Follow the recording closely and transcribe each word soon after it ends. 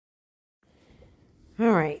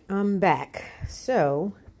All right, I'm back.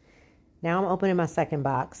 So now I'm opening my second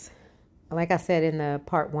box. Like I said in the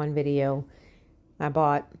part 1 video, I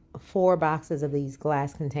bought 4 boxes of these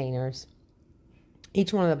glass containers.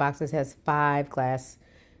 Each one of the boxes has 5 glass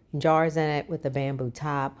jars in it with a bamboo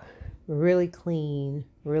top. Really clean,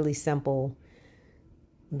 really simple,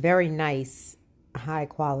 very nice, high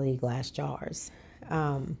quality glass jars.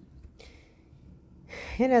 And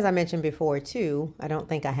as I mentioned before too, I don't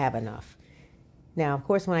think I have enough. Now, of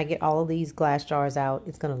course, when I get all of these glass jars out,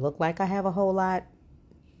 it's going to look like I have a whole lot,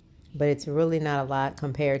 but it's really not a lot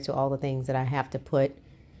compared to all the things that I have to put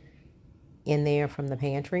in there from the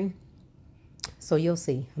pantry. So you'll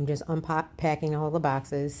see. I'm just unpacking all the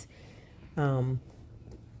boxes, trying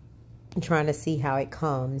to see how it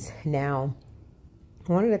comes. Now,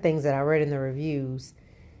 one of the things that I read in the reviews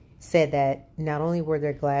said that not only were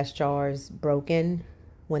their glass jars broken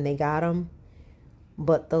when they got them,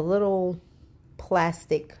 but the little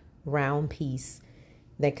plastic round piece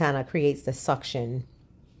that kind of creates the suction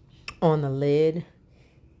on the lid,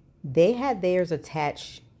 they had theirs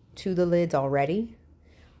attached to the lids already.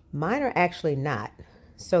 Mine are actually not.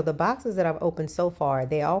 So the boxes that I've opened so far,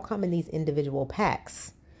 they all come in these individual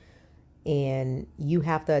packs, and you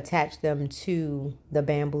have to attach them to the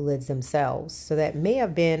bamboo lids themselves. So that may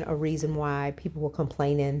have been a reason why people were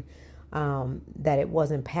complaining that it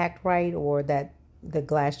wasn't packed right, or that the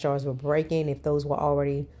glass jars were breaking if those were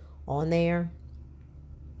already on there.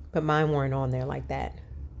 But mine weren't on there like that.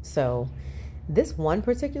 So this one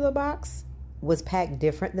particular box was packed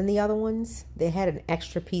different than the other ones. They had an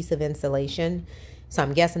extra piece of insulation. So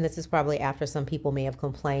I'm guessing this is probably after some people may have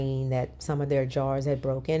complained that some of their jars had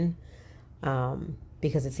broken,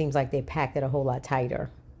 because it seems like they packed it a whole lot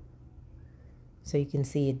tighter. So you can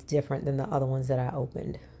see it's different than the other ones that I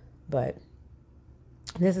opened. But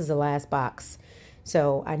this is the last box.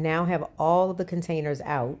 So I now have all of the containers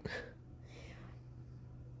out,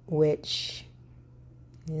 which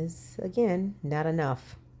is, again, not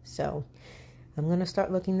enough. So I'm going to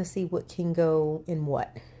start looking to see what can go in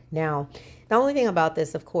what. Now, the only thing about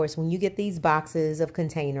this, of course, when you get these boxes of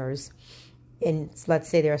containers, and let's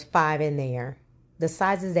say there's 5 in there, the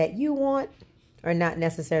sizes that you want are not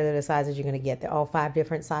necessarily the sizes you're going to get. They're all 5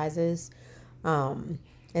 different sizes.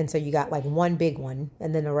 And so you got like one big one,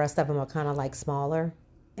 and then the rest of them are kind of like smaller.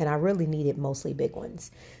 And I really needed mostly big ones.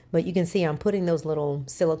 But you can see I'm putting those little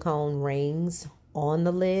silicone rings on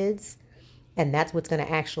the lids, and that's what's going to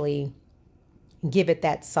actually give it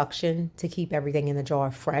that suction to keep everything in the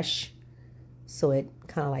jar fresh. So it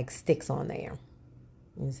kind of like sticks on there.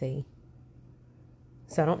 You see?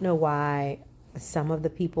 So I don't know why some of the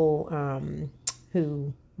people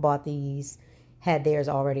who bought these had theirs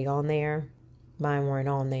already on there. Mine weren't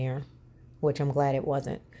on there, which I'm glad it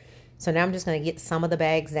wasn't. So now I'm just going to get some of the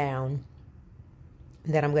bags down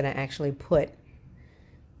that I'm going to actually put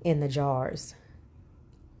in the jars.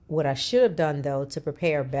 What I should have done, though, to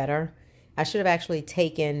prepare better, I should have actually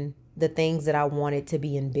taken the things that I wanted to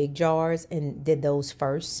be in big jars and did those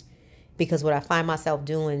first. Because what I find myself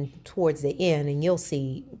doing towards the end, and you'll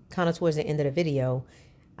see kind of towards the end of the video,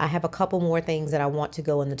 I have a couple more things that I want to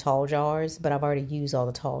go in the tall jars, but I've already used all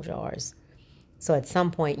the tall jars. So at some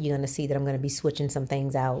point, you're going to see that I'm going to be switching some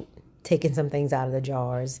things out, taking some things out of the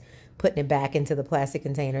jars, putting it back into the plastic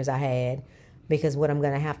containers I had, because what I'm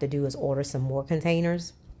going to have to do is order some more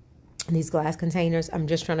containers. These glass containers, I'm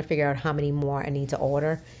just trying to figure out how many more I need to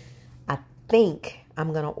order. I think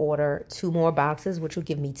I'm going to order 2 more boxes, which will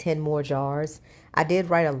give me 10 more jars. I did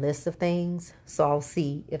write a list of things, so I'll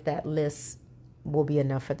see if that list will be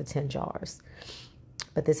enough for the 10 jars.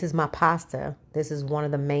 But this is my pasta. This is one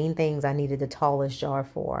of the main things I needed the tallest jar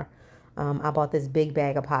for. I bought this big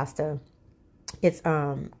bag of pasta. It's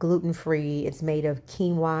gluten-free. It's made of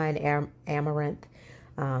quinoa and amaranth.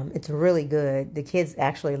 It's really good. The kids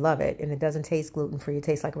actually love it, and it doesn't taste gluten-free. It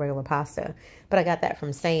tastes like regular pasta. But I got that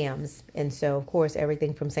from Sam's, and so, of course,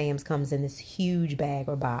 everything from Sam's comes in this huge bag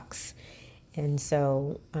or box. And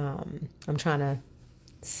so I'm trying to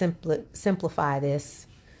simplify this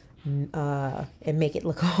and make it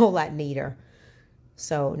look a whole lot neater.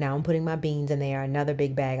 So now I'm putting my beans in there. Another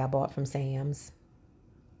big bag I bought from Sam's.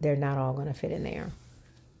 They're not all going to fit in there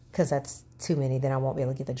because that's too many. Then I won't be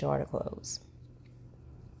able to get the jar to close.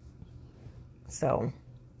 So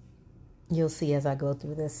you'll see as I go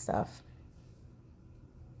through this stuff.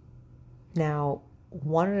 Now,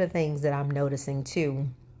 one of the things that I'm noticing too,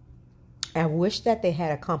 I wish that they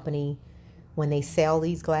had a company when they sell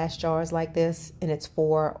these glass jars like this, and it's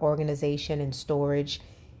for organization and storage,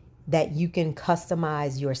 that you can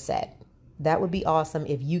customize your set. That would be awesome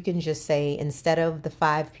if you can just say, instead of the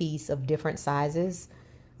 5 piece of different sizes,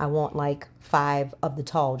 I want like 5 of the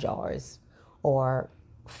tall jars or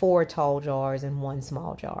 4 tall jars and 1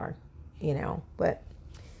 small jar, you know, but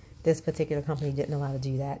this particular company didn't allow to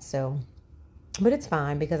do that. So, but it's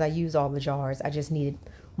fine because I use all the jars. I just needed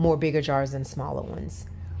more bigger jars than smaller ones.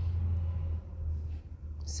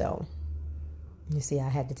 So you see, I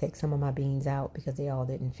had to take some of my beans out because they all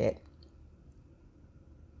didn't fit.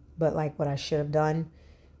 But like what I should have done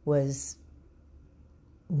was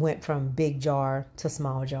went from big jar to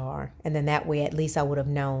small jar. And then that way, at least I would have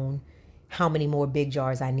known how many more big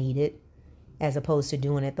jars I needed, as opposed to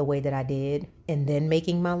doing it the way that I did and then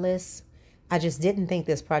making my list. I just didn't think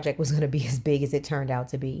this project was going to be as big as it turned out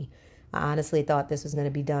to be. I honestly thought this was going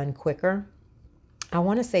to be done quicker. I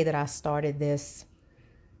want to say that I started this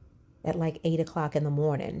at like 8 o'clock in the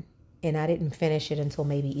morning and I didn't finish it until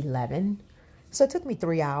maybe 11. So it took me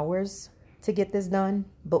 3 hours to get this done.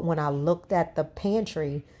 But when I looked at the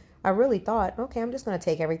pantry, I really thought, okay, I'm just going to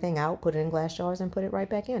take everything out, put it in glass jars and put it right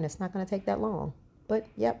back in. It's not going to take that long. But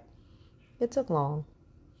yep, it took long.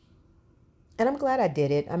 And I'm glad I did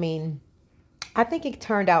it. I mean, I think it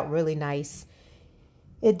turned out really nice.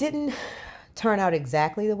 It didn't turn out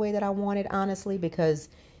exactly the way that I wanted, honestly, because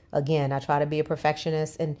again, I try to be a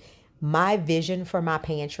perfectionist, and my vision for my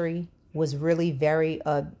pantry was really very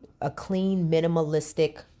a clean,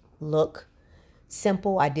 minimalistic look.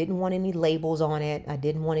 Simple. I didn't want any labels on it. I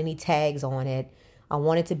didn't want any tags on it. I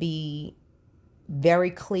wanted to be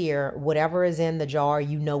very clear. Whatever is in the jar,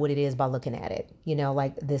 you know what it is by looking at it. You know,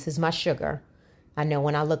 like this is my sugar. I know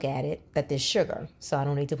when I look at it that there's sugar, so I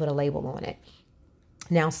don't need to put a label on it.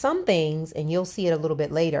 Now, some things, and you'll see it a little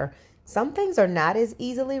bit later, some things are not as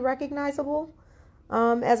easily recognizable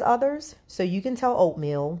as others. So you can tell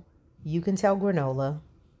oatmeal, you can tell granola,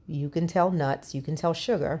 you can tell nuts, you can tell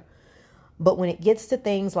sugar. But when it gets to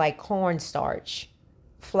things like cornstarch,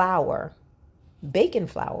 flour, baking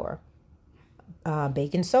flour,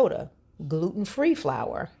 baking soda, gluten-free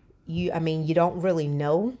flour, you don't really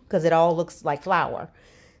know because it all looks like flour.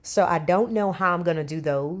 So I don't know how I'm going to do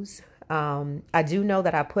those. I do know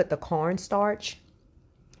that I put the cornstarch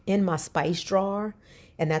in my spice drawer,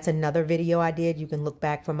 and that's another video I did. You can look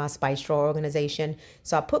back for my spice drawer organization.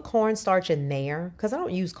 So I put cornstarch in there because I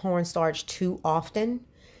don't use cornstarch too often.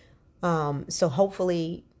 So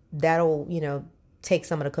hopefully that'll, take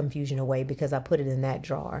some of the confusion away because I put it in that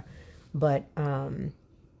drawer. But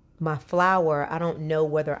my flour, I don't know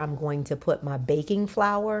whether I'm going to put my baking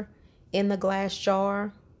flour in the glass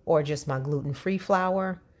jar or just my gluten-free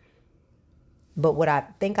flour. But what I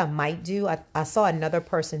think I might do, I saw another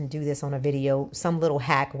person do this on a video, some little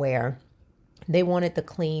hack where they wanted the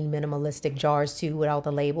clean, minimalistic jars too without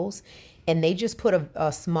the labels. And they just put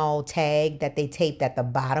a small tag that they taped at the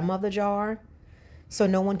bottom of the jar so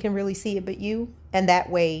no one can really see it but you. And that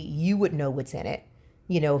way you would know what's in it.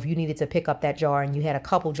 If you needed to pick up that jar and you had a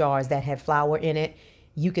couple jars that had flour in it,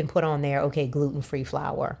 you can put on there, okay, gluten-free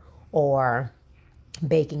flour or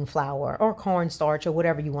baking flour or cornstarch or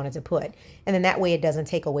whatever you wanted to put. And then that way it doesn't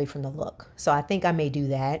take away from the look. So I think I may do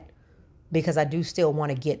that because I do still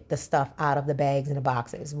want to get the stuff out of the bags and the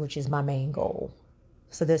boxes, which is my main goal.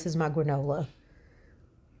 So this is my granola.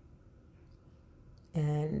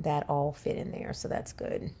 And that all fit in there, so that's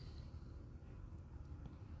good.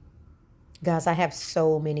 Guys, I have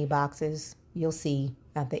so many boxes. You'll see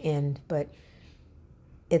at the end, but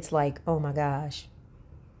it's like, oh my gosh.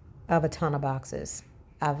 I have a ton of boxes.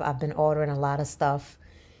 I've been ordering a lot of stuff.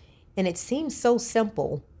 And it seems so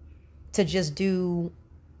simple to just do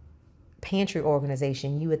pantry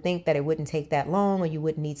organization. You would think that it wouldn't take that long or you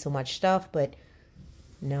wouldn't need so much stuff, but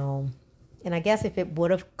no. And I guess if it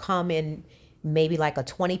would have come in maybe like a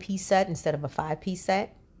 20-piece set instead of a 5-piece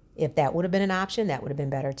set, if that would have been an option, that would have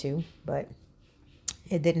been better too. But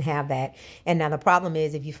it didn't have that. And now the problem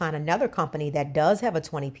is if you find another company that does have a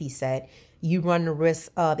 20-piece set, you run the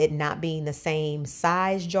risk of it not being the same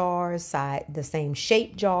size jars, the same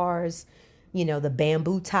shape jars. The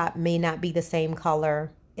bamboo top may not be the same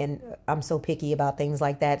color. And I'm so picky about things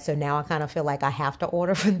like that. So now I kind of feel like I have to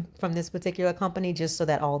order from this particular company just so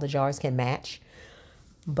that all the jars can match.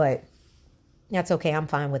 But that's okay. I'm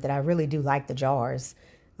fine with it. I really do like the jars.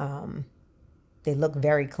 They look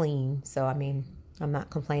very clean. So, I'm not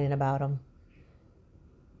complaining about them.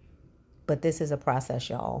 But this is a process,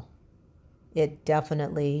 y'all. It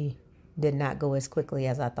definitely did not go as quickly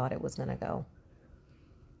as I thought it was going to go.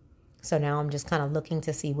 So now I'm just kind of looking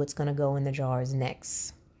to see what's going to go in the jars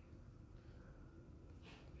next.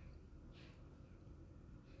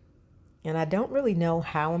 And I don't really know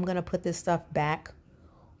how I'm going to put this stuff back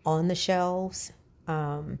on the shelves.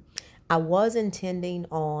 I was intending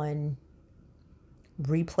on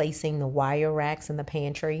replacing the wire racks in the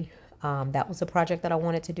pantry. That was a project that I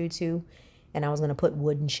wanted to do too. And I was going to put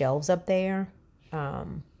wooden shelves up there.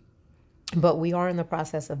 But we are in the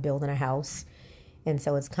process of building a house. And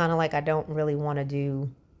so it's kind of like I don't really want to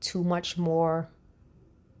do too much more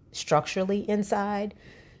structurally inside.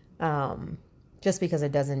 Just because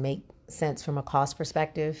it doesn't make sense from a cost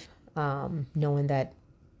perspective, knowing that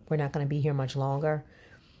we're not going to be here much longer.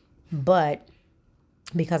 But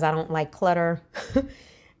because I don't like clutter,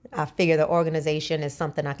 I figure the organization is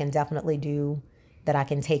something I can definitely do that I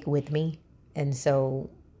can take with me. And so,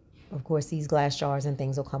 of course, these glass jars and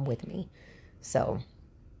things will come with me. So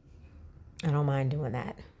I don't mind doing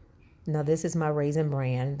that. Now, this is my Raisin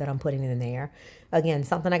Bran that I'm putting in there. Again,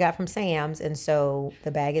 something I got from Sam's. And so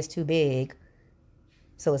the bag is too big,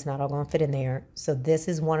 so it's not all going to fit in there. So this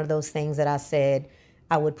is one of those things that I said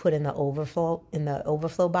I would put in the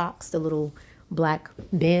overflow box, the little black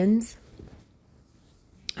bins.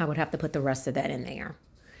 I would have to put the rest of that in there.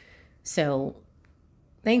 So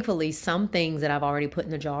thankfully, some things that I've already put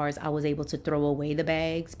in the jars, I was able to throw away the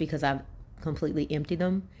bags because I've completely emptied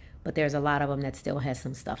them. But there's a lot of them that still has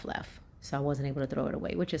some stuff left. So I wasn't able to throw it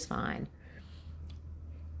away, which is fine.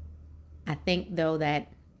 I think, though,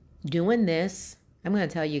 that doing this, I'm going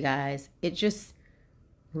to tell you guys, it just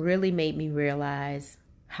really made me realize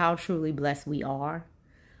how truly blessed we are.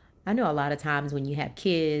 I know a lot of times when you have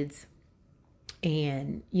kids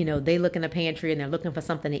and, you know, they look in the pantry and they're looking for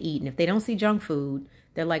something to eat. And if they don't see junk food,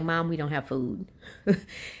 they're like, Mom, we don't have food.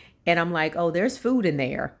 And I'm like, oh, there's food in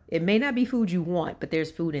there. It may not be food you want, but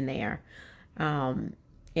there's food in there.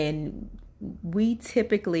 And we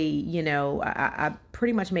typically, you know, I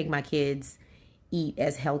pretty much make my kids eat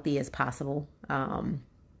as healthy as possible.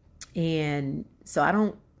 And so I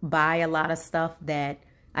don't buy a lot of stuff that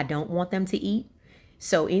I don't want them to eat.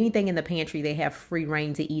 So anything in the pantry, they have free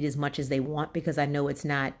reign to eat as much as they want because I know it's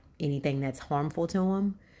not anything that's harmful to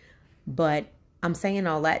them. But I'm saying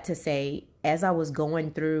all that to say, as I was going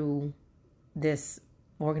through this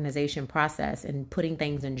organization process and putting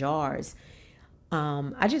things in jars,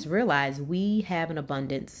 I just realized we have an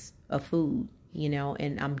abundance of food, you know,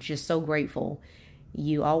 and I'm just so grateful.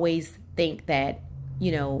 You always think that,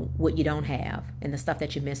 you know, what you don't have and the stuff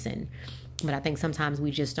that you're missing. But I think sometimes we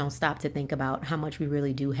just don't stop to think about how much we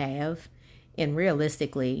really do have. And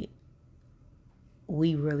realistically,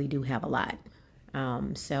 we really do have a lot.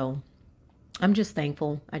 So I'm just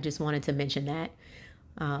thankful. I just wanted to mention that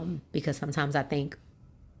because sometimes I think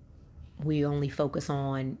we only focus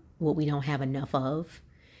on what we don't have enough of.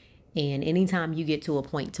 And anytime you get to a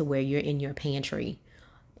point to where you're in your pantry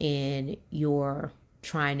and you're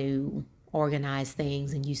trying to organize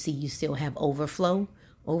things and you see you still have overflow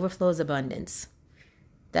is abundance.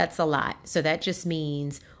 That's a lot. So that just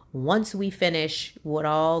means once we finish with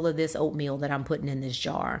all of this oatmeal that I'm putting in this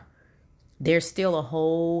jar, there's still a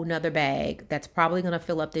whole nother bag that's probably going to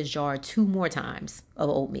fill up this jar 2 more times of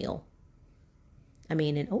oatmeal. I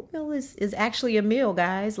mean, and oatmeal is actually a meal,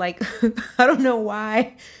 guys. Like, I don't know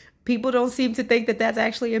why people don't seem to think that that's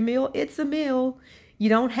actually a meal. It's a meal. You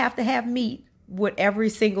don't have to have meat with every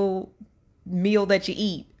single meal that you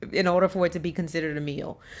eat in order for it to be considered a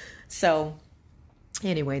meal. So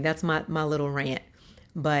anyway, that's my little rant.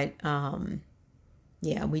 But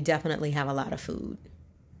yeah, we definitely have a lot of food.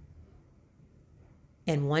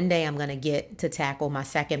 And one day I'm going to get to tackle my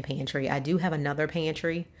second pantry. I do have another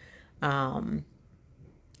pantry.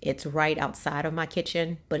 It's right outside of my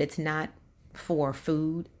kitchen, but it's not for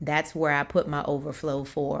food. That's where I put my overflow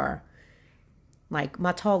for, like,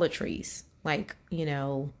 my toiletries, like, you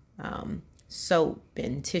know, soap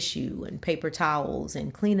and tissue and paper towels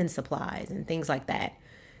and cleaning supplies and things like that.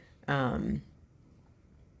 My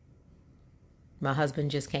husband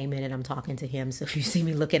just came in and I'm talking to him. So if you see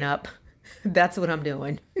me looking up, that's what I'm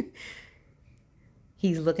doing.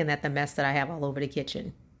 He's looking at the mess that I have all over the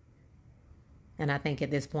kitchen. And I think at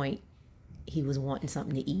this point, he was wanting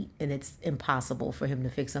something to eat. And it's impossible for him to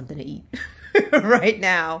fix something to eat right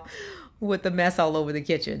now with the mess all over the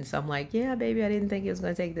kitchen. So I'm like, yeah, baby, I didn't think it was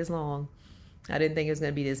going to take this long. I didn't think it was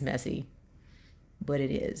going to be this messy. But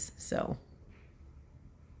it is. So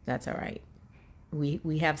that's all right.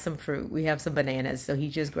 We have some fruit. We have some bananas. So he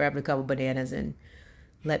just grabbed a couple bananas and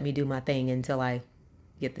let me do my thing until I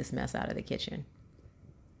get this mess out of the kitchen.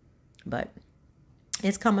 But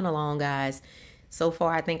it's coming along, guys. So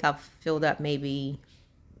far, I think I've filled up maybe,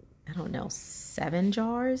 I don't know, 7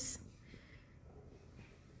 jars.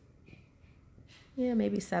 Yeah,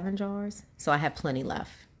 maybe 7 jars. So I have plenty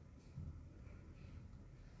left.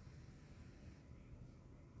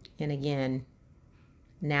 And again,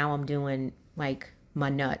 now I'm doing like my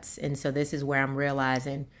nuts. And so this is where I'm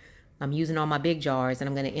realizing I'm using all my big jars and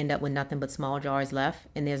I'm going to end up with nothing but small jars left.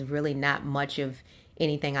 And there's really not much of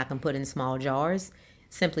anything I can put in small jars,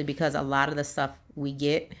 simply because a lot of the stuff we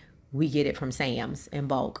get it from Sam's in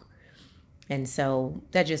bulk. And so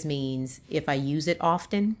that just means if I use it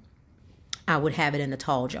often, I would have it in a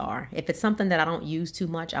tall jar. If it's something that I don't use too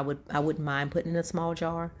much, I wouldn't mind putting in a small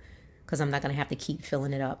jar, because I'm not going to have to keep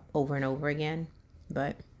filling it up over and over again.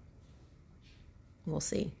 But we'll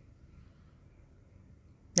see.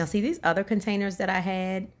 Now, see, these other containers that I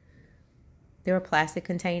had, they were plastic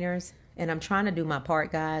containers. And I'm trying to do my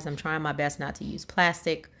part, guys. I'm trying my best not to use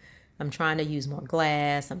plastic. I'm trying to use more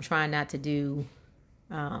glass. I'm trying not to do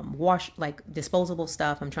disposable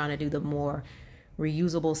stuff. I'm trying to do the more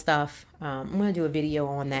reusable stuff. I'm going to do a video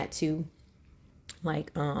on that too.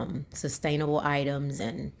 Like sustainable items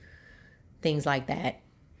and things like that.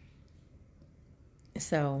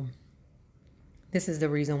 So this is the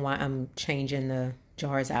reason why I'm changing the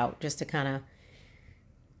jars out, just to kind of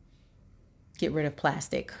get rid of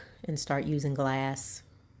plastic and start using glass.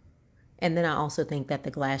 And then I also think that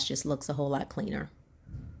the glass just looks a whole lot cleaner,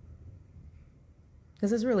 because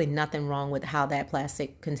there's really nothing wrong with how that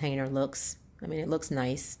plastic container looks. I mean, it looks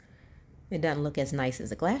nice. It doesn't look as nice as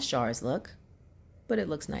the glass jars look, but it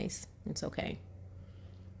looks nice. It's okay.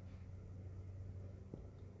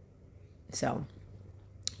 So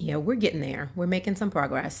yeah, we're getting there. We're making some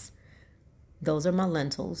progress. Those are my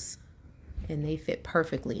lentils, and they fit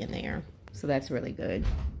perfectly in there. So that's really good.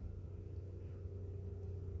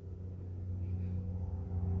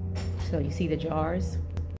 So you see the jars?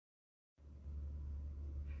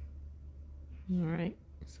 All right.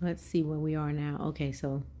 So let's see where we are now. Okay,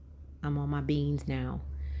 so I'm on my beans now.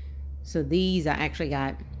 So these I actually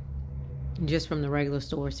got just from the regular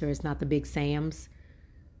store. So it's not the big Sam's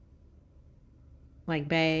like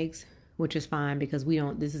bags, which is fine, because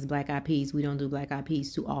this is black eyed peas. We don't do black eyed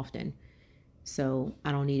peas too often. So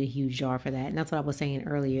I don't need a huge jar for that. And that's what I was saying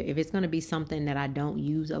earlier. If it's going to be something that I don't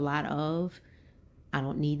use a lot of, I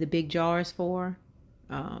don't need the big jars for.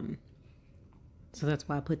 So that's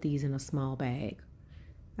why I put these in a small bag.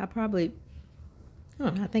 I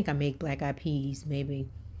don't know, I think I make black eyed peas maybe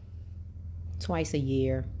twice a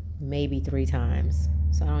year, maybe 3 times.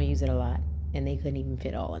 So I don't use it a lot. And they couldn't even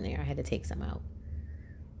fit all in there. I had to take some out.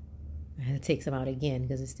 I had to take some out again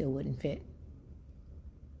because it still wouldn't fit.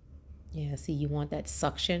 Yeah, see, you want that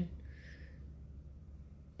suction.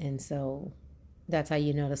 And so that's how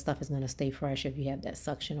you know the stuff is going to stay fresh, if you have that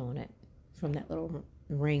suction on it from that little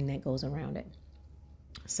ring that goes around it.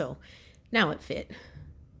 So now it fit.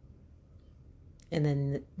 And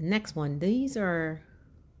then the next one, these are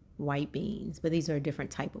white beans, but these are a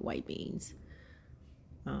different type of white beans.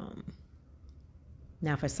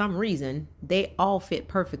 Now, for some reason, they all fit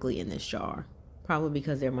perfectly in this jar. Probably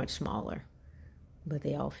because they're much smaller. But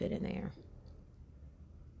they all fit in there.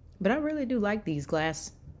 But I really do like these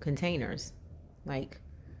glass containers. And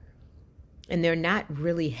they're not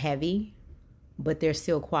really heavy, but they're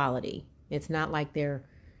still quality. It's not like they're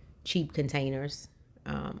cheap containers.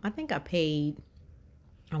 I think I paid,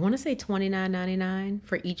 I want to say $29.99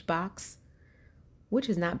 for each box, which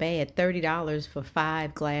is not bad. $30 for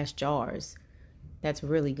 5 glass jars. That's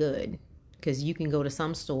really good, because you can go to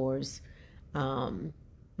some stores,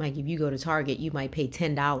 like if you go to Target, you might pay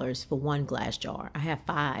 $10 for 1 glass jar. I have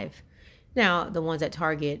 5. Now, the ones at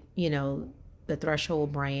Target, the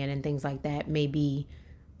Threshold brand and things like that may be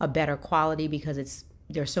a better quality because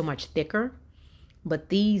they're so much thicker. But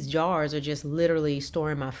these jars are just literally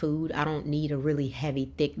storing my food. I don't need a really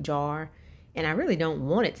heavy, thick jar. And I really don't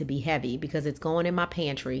want it to be heavy because it's going in my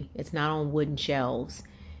pantry. It's not on wooden shelves.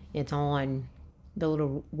 It's on the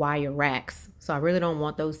little wire racks. So I really don't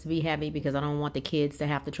want those to be heavy, because I don't want the kids to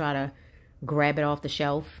have to try to grab it off the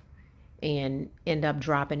shelf and end up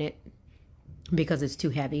dropping it because it's too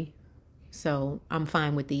heavy. So I'm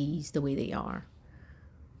fine with these the way they are.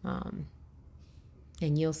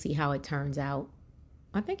 And you'll see how it turns out.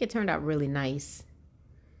 I think it turned out really nice.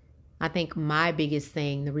 I think my biggest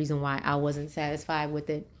thing, the reason why I wasn't satisfied with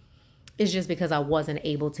it, is just because I wasn't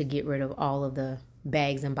able to get rid of all of the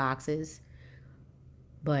bags and boxes.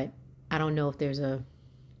 But I don't know if there's a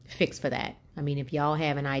fix for that. I mean, if y'all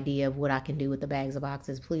have an idea of what I can do with the bags and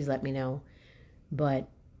boxes, please let me know. But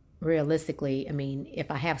realistically, I mean,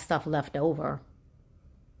 if I have stuff left over,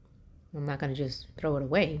 I'm not going to just throw it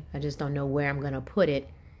away. I just don't know where I'm going to put it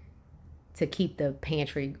to keep the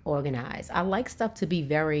pantry organized. I like stuff to be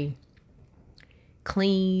very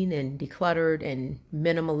clean and decluttered and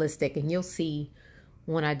minimalistic. And you'll see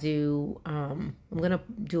when I do, I'm going to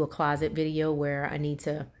do a closet video where I need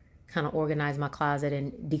to kind of organize my closet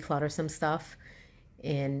and declutter some stuff.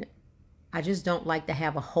 And I just don't like to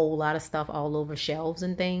have a whole lot of stuff all over shelves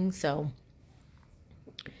and things. So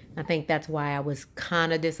I think that's why I was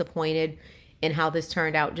kind of disappointed in how this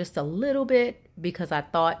turned out just a little bit, because I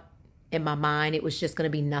thought in my mind it was just going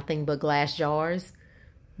to be nothing but glass jars.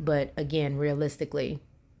 But again, realistically,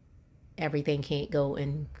 everything can't go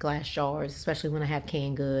in glass jars, especially when I have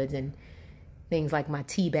canned goods and things like my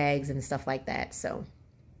tea bags and stuff like that. So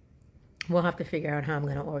we'll have to figure out how I'm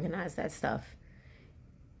going to organize that stuff.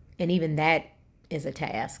 And even that is a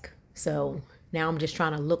task. So now I'm just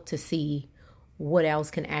trying to look to see what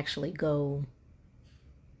else can actually go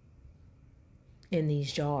in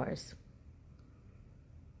these jars.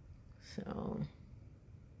 So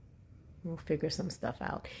we'll figure some stuff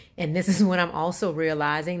out. And this is when I'm also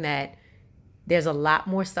realizing that there's a lot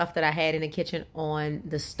more stuff that I had in the kitchen on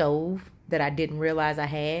the stove that I didn't realize I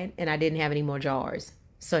had, and I didn't have any more jars.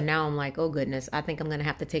 So now I'm like, oh goodness, I think I'm going to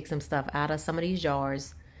have to take some stuff out of some of these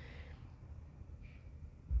jars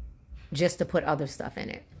just to put other stuff in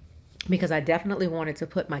it. Because I definitely wanted to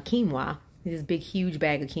put my quinoa, this big huge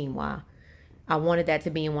bag of quinoa, I wanted that to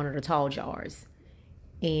be in one of the tall jars.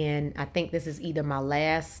 And I think this is either my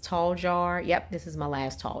last tall jar. Yep, this is my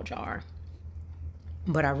last tall jar.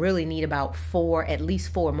 But I really need about at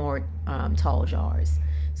least four more tall jars.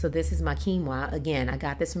 So this is my quinoa. Again, I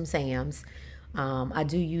got this from Sam's. I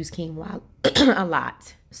do use quinoa a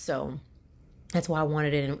lot. So that's why I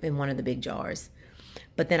wanted it in one of the big jars.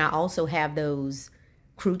 But then I also have those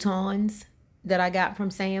croutons that I got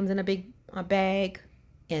from Sam's in a big bag.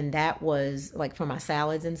 And that was like for my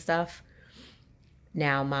salads and stuff.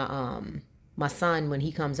 Now my son, when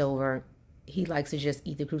he comes over, he likes to just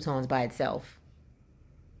eat the croutons by itself.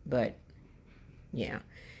 But yeah,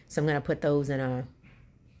 so I'm going to put those in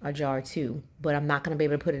a jar too. But I'm not going to be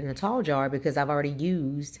able to put it in a tall jar because I've already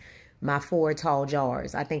used my 4 tall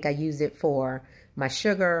jars. I think I used it for my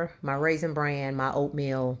sugar, my Raisin Bran, my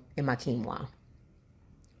oatmeal, and my quinoa.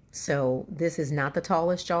 So this is not the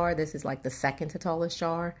tallest jar. This is like the second to tallest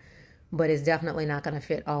jar. But it's definitely not going to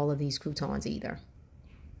fit all of these croutons either.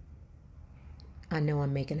 I know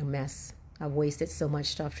I'm making a mess. I've wasted so much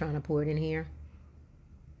stuff trying to pour it in here.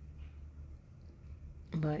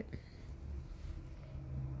 But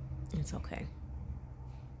it's okay.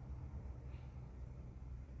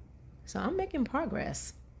 So I'm making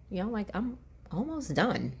progress. You know, like I'm almost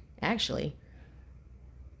done, actually.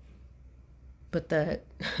 But the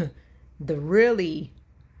really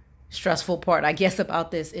stressful part, I guess,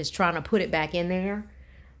 about this is trying to put it back in there.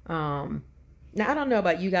 Now, I don't know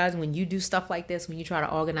about you guys, when you do stuff like this, when you try to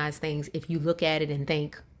organize things, if you look at it and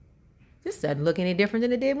think, this doesn't look any different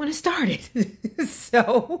than it did when it started.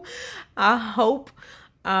 So I hope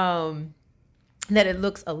that it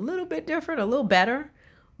looks a little bit different, a little better,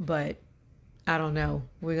 but I don't know.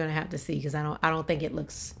 We're going to have to see, because I don't think it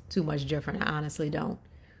looks too much different. I honestly don't.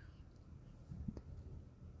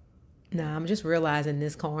 Now, I'm just realizing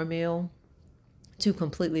this cornmeal, 2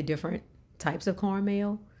 completely different types of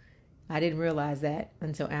cornmeal. I didn't realize that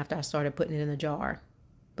until after I started putting it in the jar,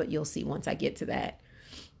 but you'll see once I get to that.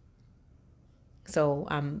 So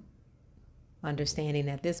I'm understanding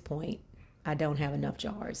at this point, I don't have enough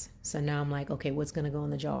jars. So now I'm like, okay, what's going to go in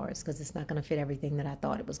the jars? Because it's not going to fit everything that I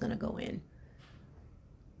thought it was going to go in.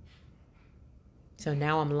 So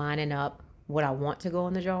now I'm lining up what I want to go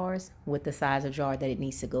in the jars with the size of jar that it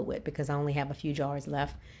needs to go with, because I only have a few jars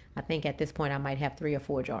left. I think at this point I might have 3 or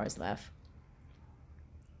 4 jars left.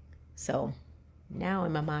 So now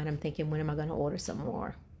in my mind I'm thinking, when am I going to order some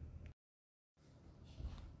more?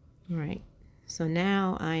 All right. So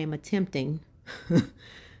now I am attempting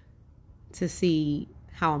to see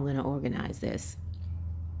how I'm going to organize this.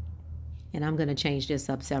 And I'm going to change this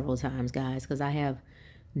up several times, guys, because I have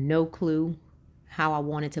no clue how I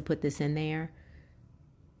wanted to put this in there.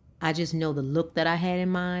 I just know the look that I had in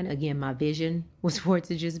mind. Again, my vision was for it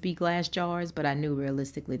to just be glass jars, but I knew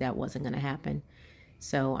realistically that wasn't going to happen.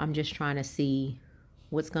 So I'm just trying to see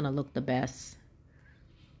what's going to look the best.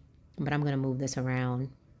 But I'm going to move this around.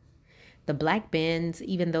 The black bins,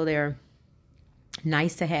 even though they're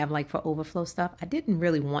nice to have like for overflow stuff, I didn't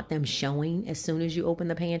really want them showing as soon as you open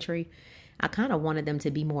the pantry. I kind of wanted them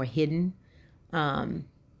to be more hidden,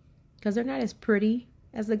 because they're not as pretty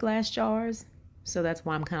as the glass jars. So that's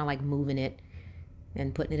why I'm kind of like moving it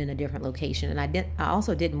and putting it in a different location. And I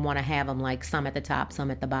also didn't want to have them like some at the top, some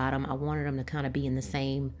at the bottom. I wanted them to kind of be in the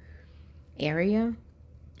same area,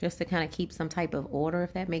 just to kind of keep some type of order,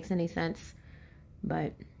 if that makes any sense.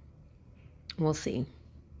 But we'll see.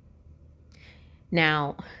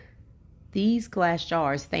 Now, these glass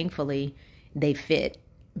jars, thankfully, they fit,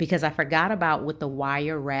 because I forgot about with the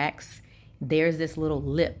wire racks, there's this little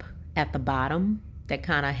lip at the bottom that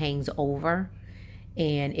kind of hangs over.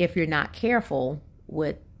 And if you're not careful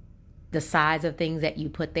with the size of things that you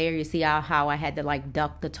put there, you see how I had to like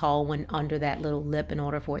duck the tall one under that little lip in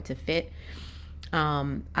order for it to fit.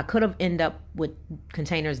 I could have ended up with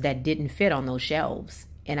containers that didn't fit on those shelves,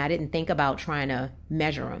 and I didn't think about trying to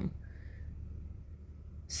measure them.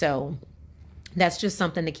 So that's just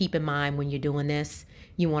something to keep in mind when you're doing this.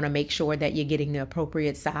 You want to make sure that you're getting the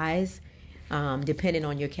appropriate size, depending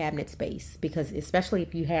on your cabinet space, because especially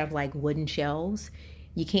if you have like wooden shelves,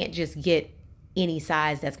 you can't just get any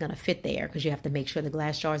size that's going to fit there, because you have to make sure the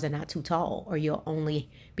glass jars are not too tall, or you'll only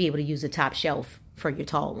be able to use the top shelf for your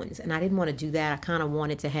tall ones. And I didn't want to do that. I kind of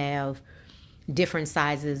wanted to have different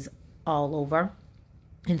sizes all over.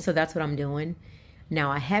 And so that's what I'm doing.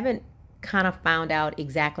 Now, I haven't kind of found out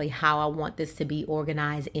exactly how I want this to be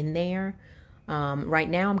organized in there. Right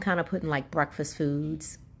now, I'm kind of putting like breakfast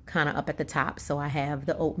foods kind of up at the top. So I have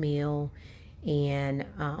the oatmeal and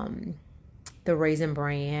the Raisin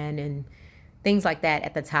Bran and things like that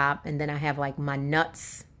at the top. And then I have like my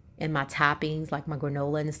nuts and my toppings, like my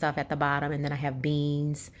granola and stuff at the bottom. And then I have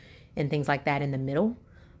beans and things like that in the middle.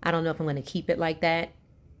 I don't know if I'm going to keep it like that,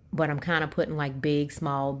 but I'm kind of putting like big,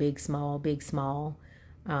 small, big, small, big, small.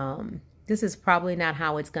 This is probably not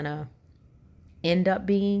how it's going to end up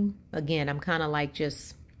being. Again, I'm kind of like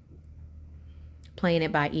just playing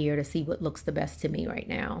it by ear to see what looks the best to me right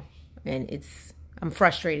now. And I'm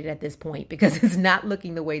frustrated at this point because it's not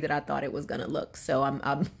looking the way that I thought it was going to look. So I'm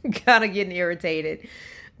kind of getting irritated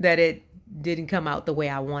that it didn't come out the way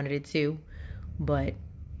I wanted it to. But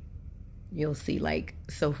you'll see, like,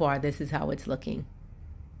 so far this is how it's looking.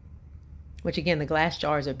 Which again, the glass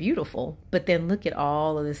jars are beautiful, but then look at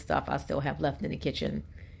all of this stuff I still have left in the kitchen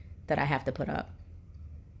that I have to put up.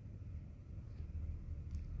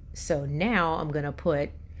 So now I'm going to put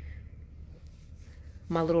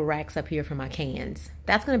my little racks up here for my cans.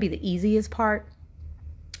 That's going to be the easiest part.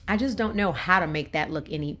 I just don't know how to make that look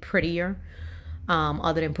any prettier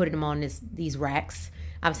other than putting them on these racks.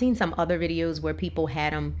 I've seen some other videos where people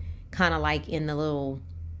had them kind of like in the little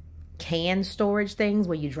can storage things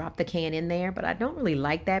where you drop the can in there, but I don't really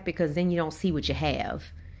like that because then you don't see what you have.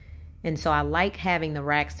 And so I like having the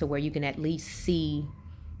racks to where you can at least see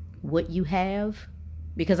what you have,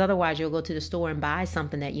 because otherwise you'll go to the store and buy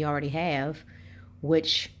something that you already have,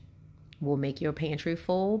 which will make your pantry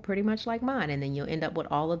full pretty much like mine, and then you'll end up with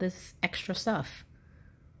all of this extra stuff.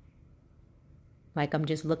 Like, I'm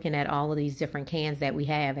just looking at all of these different cans that we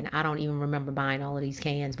have, and I don't even remember buying all of these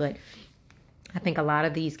cans, but I think a lot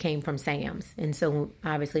of these came from Sam's. And so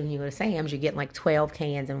obviously when you go to Sam's, you're getting like 12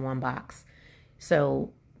 cans in one box.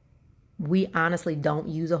 So we honestly don't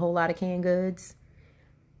use a whole lot of canned goods.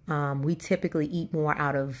 We typically eat more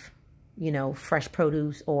out of, you know, fresh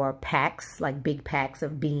produce or packs, like big packs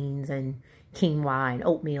of beans and quinoa and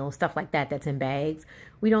oatmeal, stuff like that that's in bags.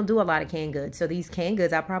 We don't do a lot of canned goods. So these canned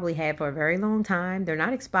goods I probably had for a very long time. They're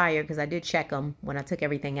not expired because I did check them when I took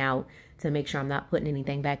everything out to make sure I'm not putting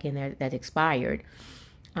anything back in there that's expired.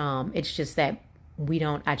 It's just that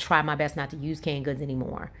I try my best not to use canned goods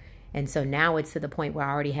anymore. And so now it's to the point where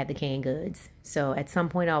I already had the canned goods. So at some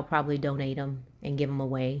point I'll probably donate them and give them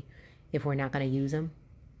away if we're not going to use them.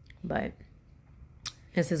 But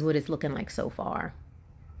this is what it's looking like so far.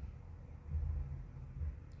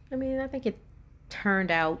 I mean, I think it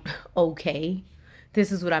turned out okay.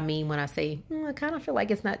 This is what I mean when I say, I kind of feel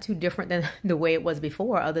like it's not too different than the way it was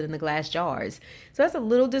before, other than the glass jars. So that's a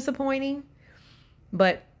little disappointing,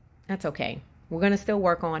 but that's okay. We're going to still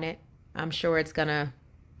work on it. I'm sure it'll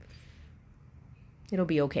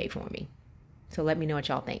be okay for me. So let me know what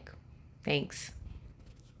y'all think. Thanks.